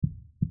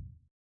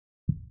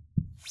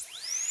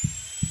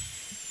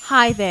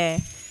Hi there,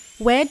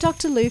 we're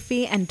Dr.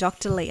 Luffy and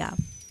Dr. Leah.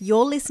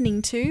 You're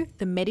listening to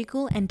the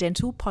Medical and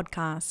Dental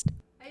Podcast.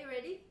 Are you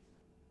ready?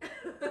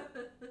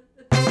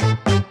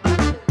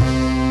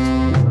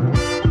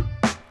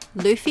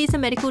 Luffy is a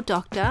medical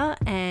doctor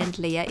and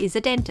Leah is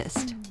a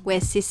dentist. We're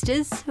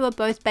sisters who are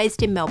both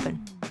based in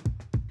Melbourne.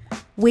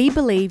 We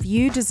believe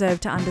you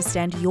deserve to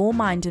understand your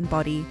mind and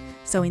body.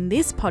 So in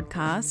this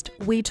podcast,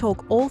 we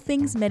talk all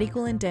things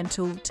medical and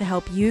dental to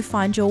help you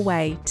find your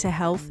way to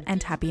health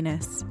and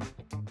happiness.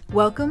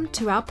 Welcome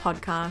to our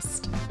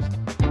podcast.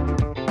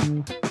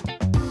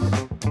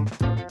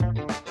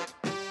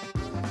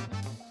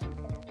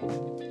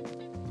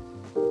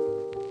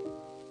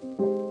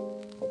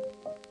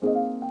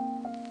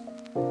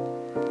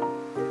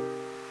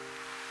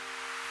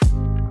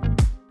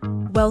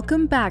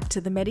 Welcome back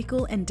to the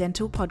Medical and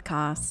Dental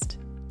Podcast.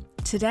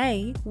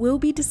 Today, we'll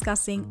be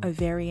discussing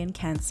ovarian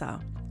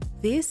cancer.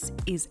 This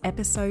is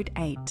episode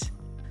 8.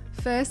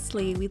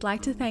 Firstly, we'd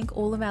like to thank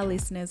all of our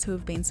listeners who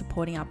have been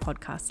supporting our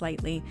podcast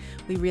lately.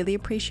 We really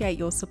appreciate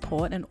your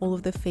support and all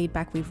of the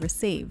feedback we've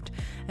received.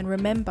 And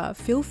remember,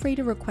 feel free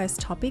to request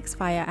topics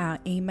via our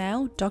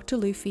email,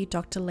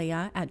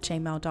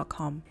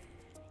 drluffydrleah@gmail.com.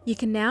 You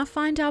can now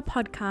find our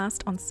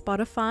podcast on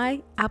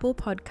Spotify, Apple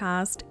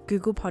Podcast,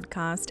 Google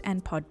Podcast,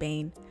 and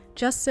Podbean.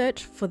 Just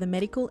search for the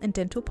Medical and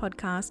Dental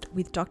Podcast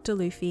with Dr.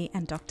 Luffy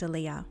and Dr.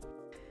 Leah.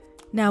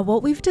 Now,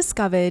 what we've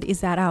discovered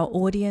is that our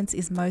audience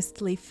is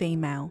mostly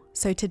female.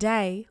 So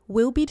today,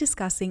 we'll be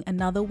discussing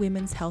another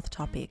women's health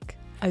topic,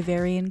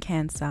 ovarian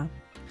cancer.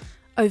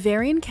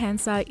 Ovarian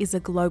cancer is a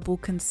global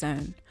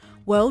concern.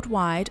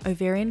 Worldwide,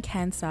 ovarian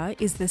cancer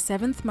is the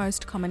 7th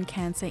most common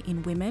cancer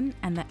in women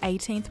and the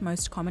 18th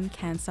most common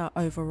cancer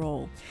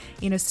overall.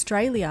 In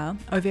Australia,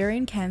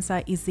 ovarian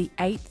cancer is the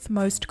 8th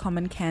most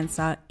common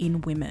cancer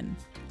in women.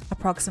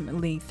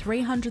 Approximately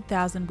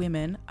 300,000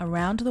 women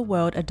around the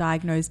world are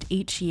diagnosed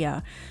each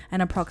year,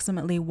 and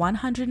approximately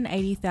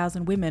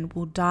 180,000 women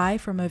will die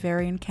from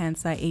ovarian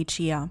cancer each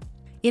year.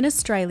 In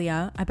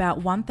Australia,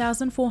 about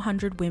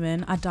 1,400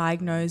 women are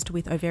diagnosed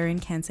with ovarian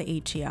cancer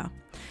each year.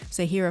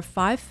 So here are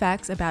 5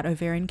 facts about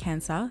ovarian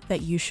cancer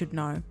that you should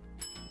know.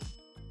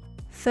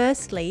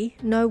 Firstly,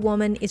 no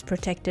woman is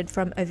protected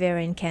from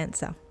ovarian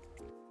cancer.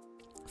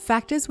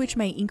 Factors which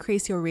may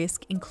increase your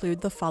risk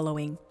include the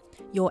following: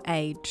 your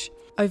age.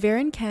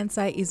 Ovarian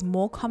cancer is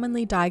more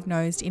commonly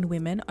diagnosed in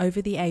women over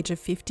the age of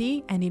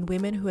 50 and in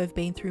women who have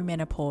been through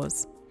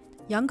menopause.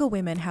 Younger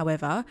women,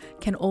 however,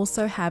 can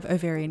also have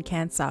ovarian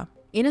cancer.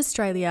 In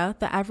Australia,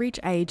 the average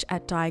age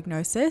at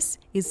diagnosis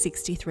is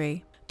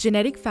 63.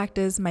 Genetic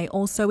factors may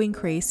also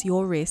increase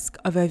your risk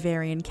of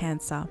ovarian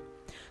cancer.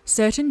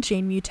 Certain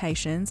gene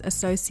mutations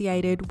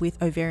associated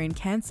with ovarian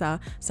cancer,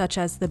 such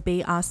as the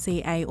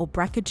BRCA or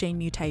BRCA gene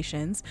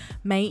mutations,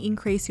 may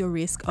increase your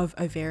risk of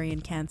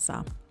ovarian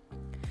cancer.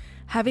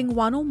 Having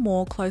one or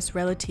more close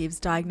relatives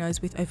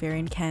diagnosed with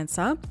ovarian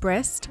cancer,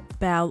 breast,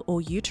 bowel, or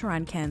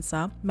uterine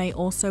cancer may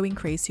also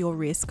increase your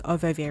risk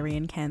of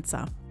ovarian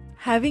cancer.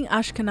 Having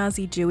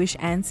Ashkenazi Jewish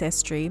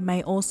ancestry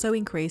may also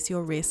increase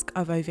your risk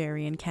of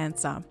ovarian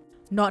cancer.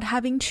 Not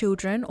having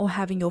children or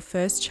having your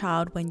first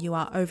child when you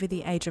are over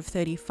the age of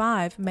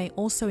 35 may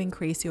also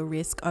increase your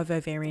risk of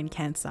ovarian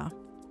cancer.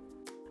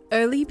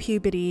 Early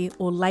puberty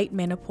or late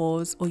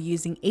menopause or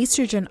using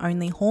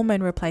estrogen-only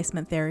hormone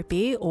replacement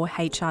therapy or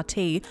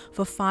HRT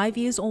for 5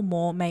 years or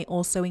more may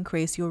also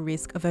increase your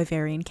risk of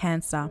ovarian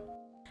cancer.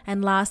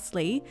 And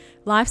lastly,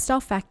 lifestyle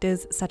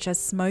factors such as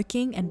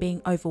smoking and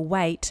being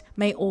overweight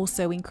may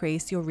also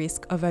increase your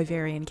risk of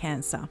ovarian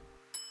cancer.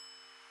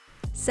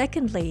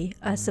 Secondly,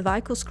 a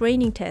cervical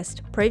screening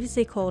test,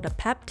 previously called a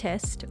Pap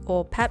test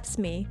or Pap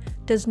smear,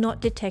 does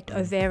not detect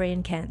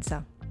ovarian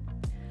cancer.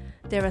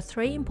 There are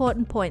 3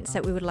 important points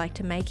that we would like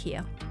to make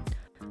here.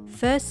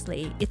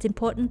 Firstly, it's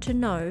important to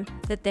know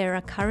that there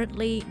are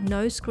currently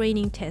no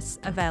screening tests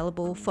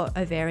available for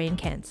ovarian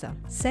cancer.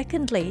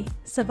 Secondly,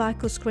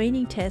 cervical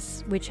screening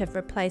tests, which have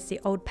replaced the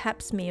old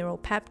Pap smear or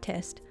Pap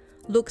test,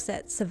 looks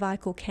at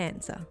cervical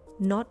cancer,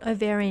 not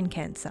ovarian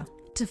cancer.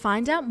 To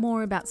find out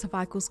more about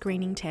cervical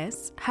screening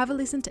tests, have a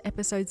listen to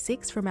episode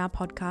 6 from our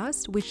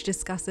podcast, which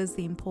discusses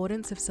the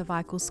importance of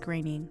cervical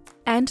screening.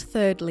 And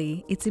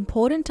thirdly, it's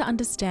important to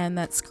understand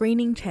that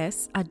screening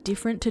tests are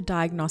different to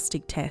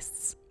diagnostic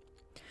tests.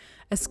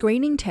 A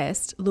screening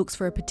test looks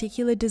for a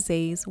particular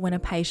disease when a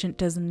patient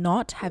does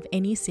not have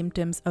any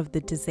symptoms of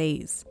the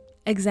disease.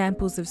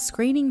 Examples of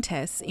screening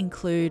tests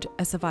include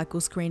a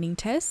cervical screening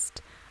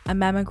test, a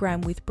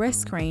mammogram with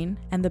breast screen,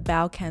 and the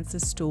bowel cancer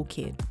stool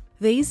kit.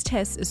 These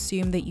tests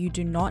assume that you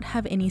do not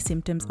have any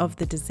symptoms of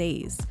the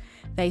disease.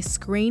 They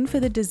screen for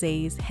the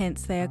disease,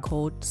 hence they are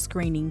called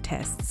screening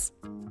tests.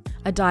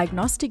 A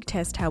diagnostic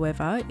test,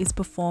 however, is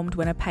performed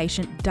when a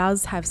patient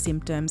does have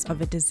symptoms of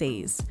a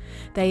disease.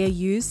 They are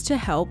used to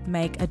help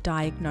make a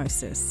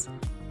diagnosis.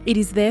 It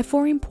is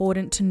therefore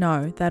important to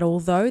know that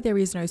although there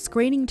is no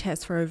screening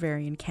test for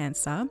ovarian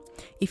cancer,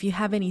 if you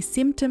have any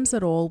symptoms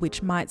at all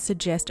which might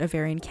suggest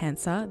ovarian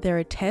cancer, there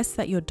are tests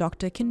that your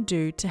doctor can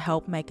do to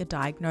help make a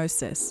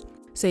diagnosis.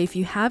 So if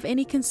you have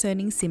any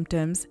concerning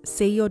symptoms,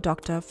 see your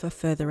doctor for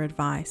further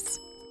advice.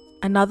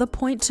 Another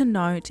point to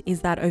note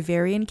is that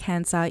ovarian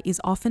cancer is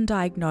often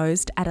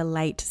diagnosed at a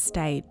late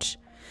stage.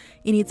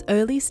 In its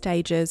early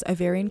stages,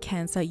 ovarian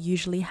cancer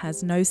usually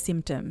has no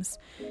symptoms.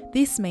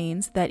 This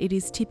means that it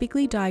is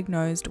typically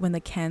diagnosed when the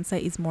cancer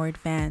is more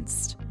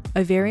advanced.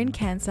 Ovarian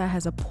cancer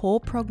has a poor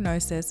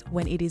prognosis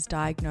when it is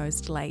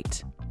diagnosed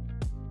late.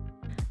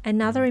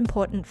 Another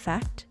important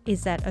fact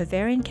is that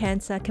ovarian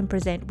cancer can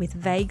present with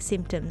vague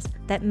symptoms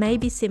that may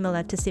be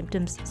similar to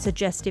symptoms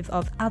suggestive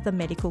of other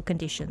medical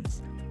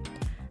conditions.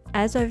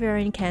 As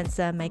ovarian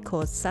cancer may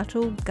cause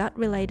subtle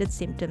gut-related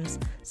symptoms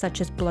such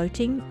as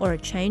bloating or a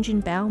change in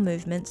bowel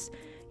movements,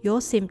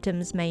 your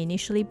symptoms may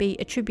initially be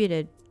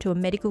attributed to a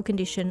medical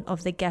condition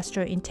of the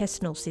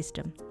gastrointestinal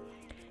system.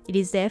 It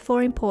is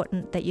therefore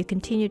important that you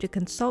continue to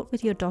consult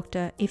with your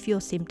doctor if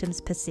your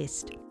symptoms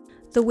persist.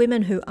 The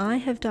women who I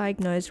have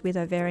diagnosed with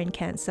ovarian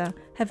cancer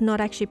have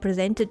not actually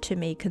presented to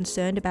me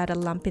concerned about a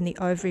lump in the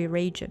ovary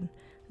region.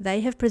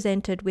 They have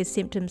presented with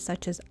symptoms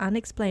such as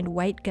unexplained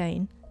weight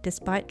gain,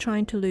 despite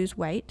trying to lose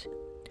weight,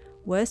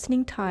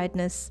 worsening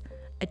tiredness,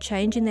 a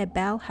change in their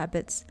bowel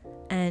habits,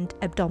 and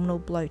abdominal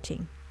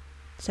bloating.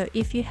 So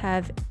if you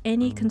have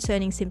any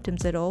concerning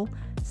symptoms at all,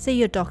 see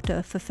your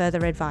doctor for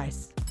further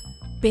advice.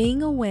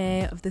 Being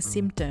aware of the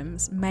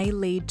symptoms may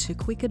lead to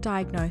quicker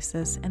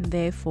diagnosis and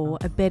therefore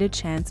a better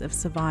chance of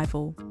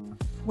survival.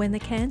 When the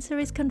cancer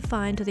is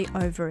confined to the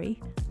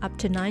ovary, up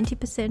to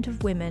 90%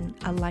 of women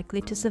are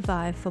likely to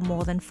survive for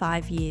more than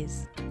 5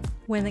 years.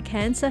 When the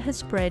cancer has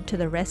spread to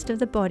the rest of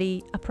the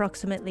body,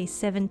 approximately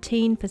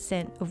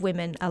 17% of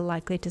women are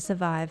likely to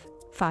survive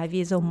 5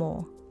 years or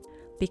more.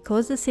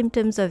 Because the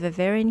symptoms of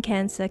ovarian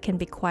cancer can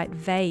be quite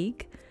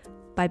vague,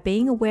 by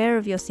being aware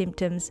of your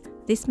symptoms,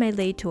 this may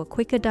lead to a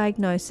quicker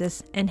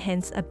diagnosis and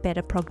hence a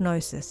better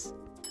prognosis.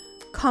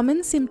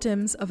 Common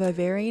symptoms of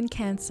ovarian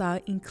cancer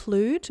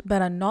include,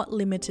 but are not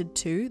limited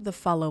to, the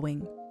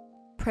following: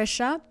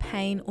 pressure,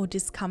 pain or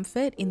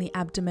discomfort in the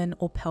abdomen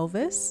or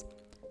pelvis,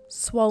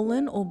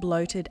 swollen or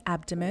bloated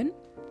abdomen,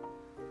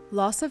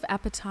 loss of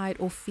appetite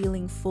or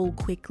feeling full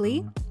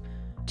quickly,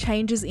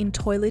 changes in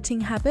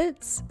toileting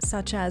habits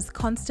such as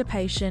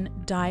constipation,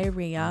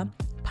 diarrhea,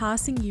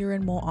 passing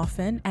urine more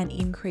often and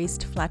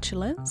increased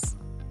flatulence,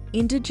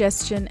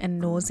 indigestion and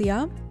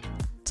nausea,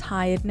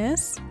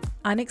 tiredness,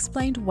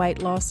 unexplained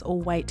weight loss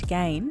or weight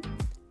gain,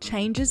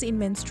 changes in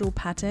menstrual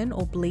pattern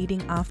or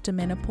bleeding after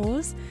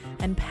menopause,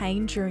 and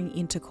pain during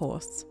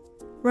intercourse.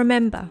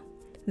 Remember,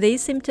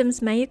 these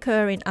symptoms may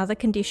occur in other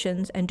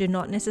conditions and do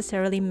not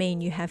necessarily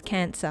mean you have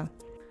cancer.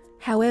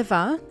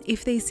 However,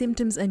 if these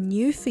symptoms are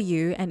new for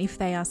you and if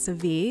they are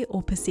severe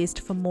or persist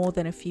for more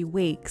than a few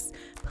weeks,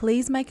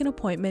 please make an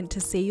appointment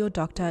to see your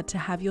doctor to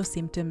have your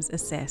symptoms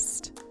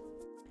assessed.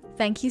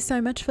 Thank you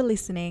so much for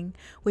listening.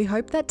 We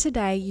hope that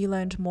today you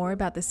learned more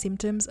about the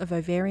symptoms of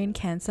ovarian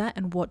cancer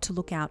and what to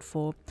look out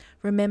for.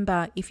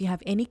 Remember, if you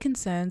have any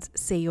concerns,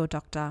 see your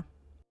doctor.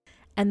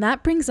 And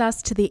that brings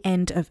us to the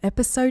end of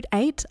episode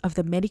 8 of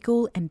the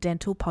Medical and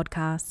Dental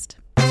Podcast.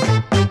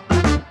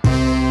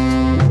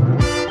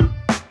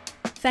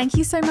 Thank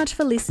you so much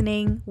for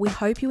listening. We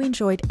hope you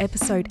enjoyed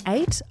episode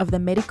 8 of the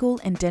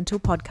Medical and Dental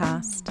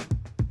Podcast.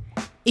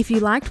 If you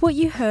liked what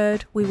you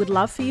heard, we would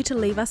love for you to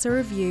leave us a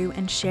review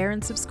and share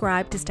and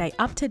subscribe to stay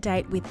up to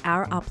date with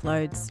our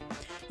uploads.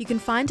 You can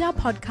find our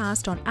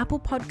podcast on Apple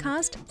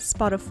Podcast,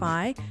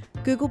 Spotify,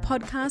 Google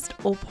Podcast,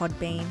 or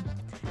Podbean.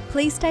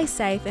 Please stay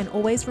safe and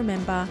always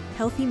remember,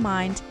 healthy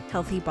mind,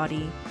 healthy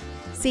body.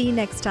 See you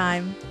next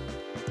time.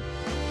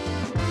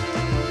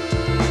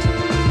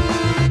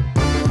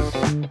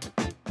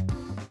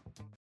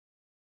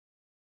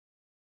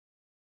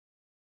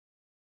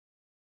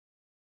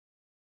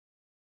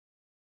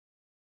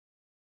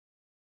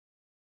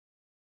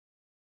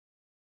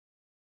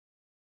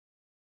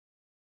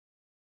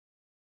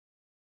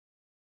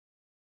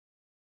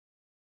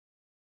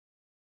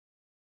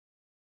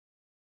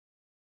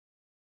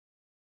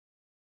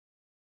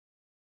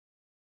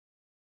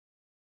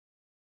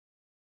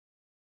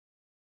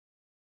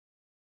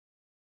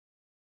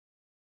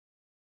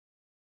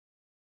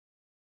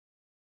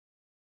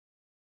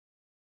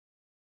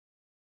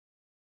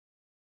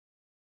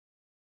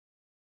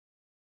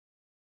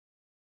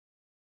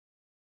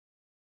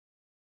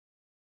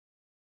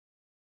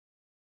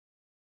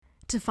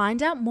 To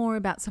find out more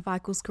about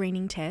cervical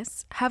screening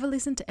tests, have a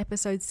listen to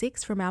episode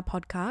 6 from our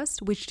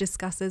podcast, which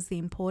discusses the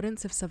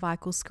importance of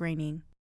cervical screening.